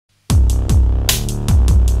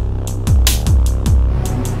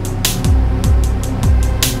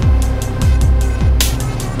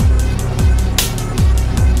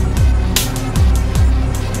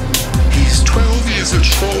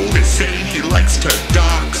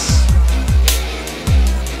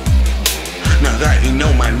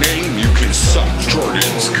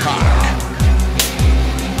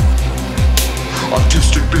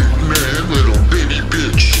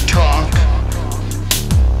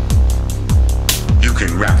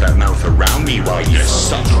wrap that mouth around me while you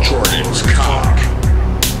suck Jordan's cock.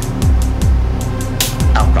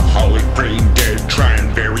 Alcoholic, brain dead,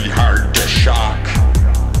 trying very hard to shock.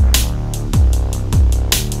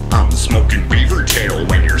 I'm smoking beavertail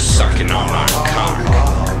when you're sucking on my cock.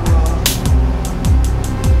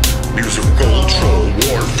 Musical troll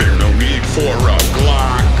warfare, no need for a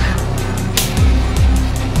glock.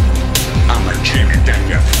 I'ma jam it down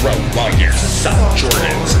your throat while you suck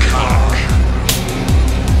Jordan's cock.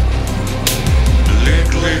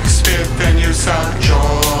 Lick, lick, spit, then you suck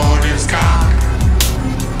Jordan's cock.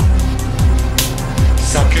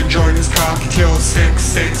 Sucking Jordan's cock till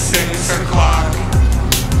 6 o'clock.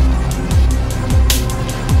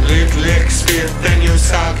 Lick, lick, spit, then you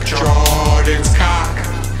suck Jordan's cock.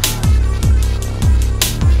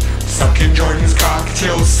 Sucking Jordan's cock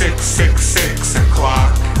till 6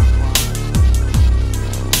 o'clock.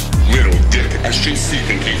 Little dick, SJC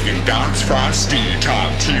thinking doxx, Frosty,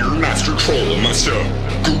 top tier, master troll, musta.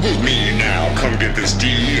 Google me now, come get this D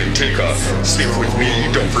and take a sniff with me.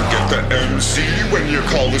 Don't forget the MC when you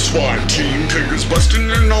call the SWAT team. Piggaz bustin'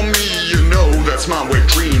 in on me, you know that's my wet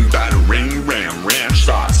dream. Battering, ram, ranch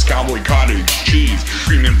sauce, Cowboy, cottage, cheese.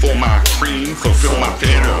 Screaming for my cream, fulfill my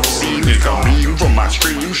fantasy. Make a meme from my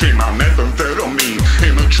stream, shame my methamphetamine.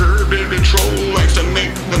 Immature baby troll likes to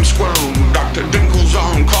make them squirm. Dr. Dinkle's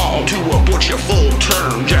on call to abort your full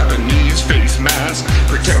term. Japanese face mask,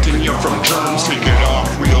 protecting you from germs. Take it off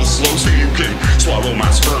real slow so you can swallow my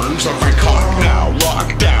sperms. Off my cock now,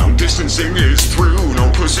 lockdown, distancing is through.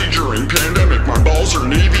 No pussy during pandemic, my balls are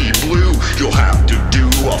navy blue. You'll have to do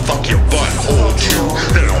a fuck your butthole too.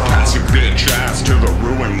 Then I'll pass your bitch ass to the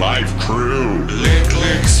ruined life crew. Lick,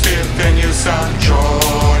 lick, spit, then you suck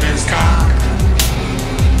Jordan's cock.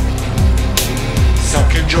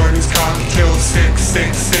 Sucking Jordan's cock till 6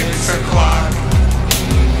 o'clock.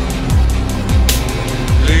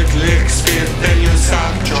 Lick, lick, spit, then you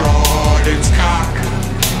suck Jordan's cock.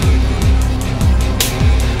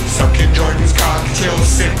 Sucking Jordan's cock till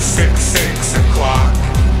 6 o'clock.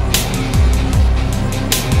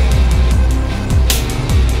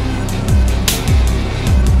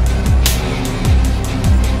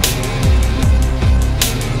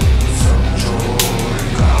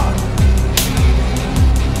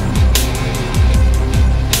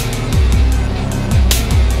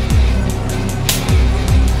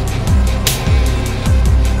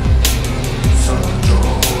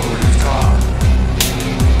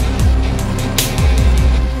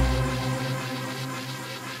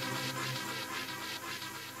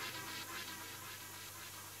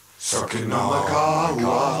 Sucking on the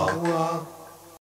cock.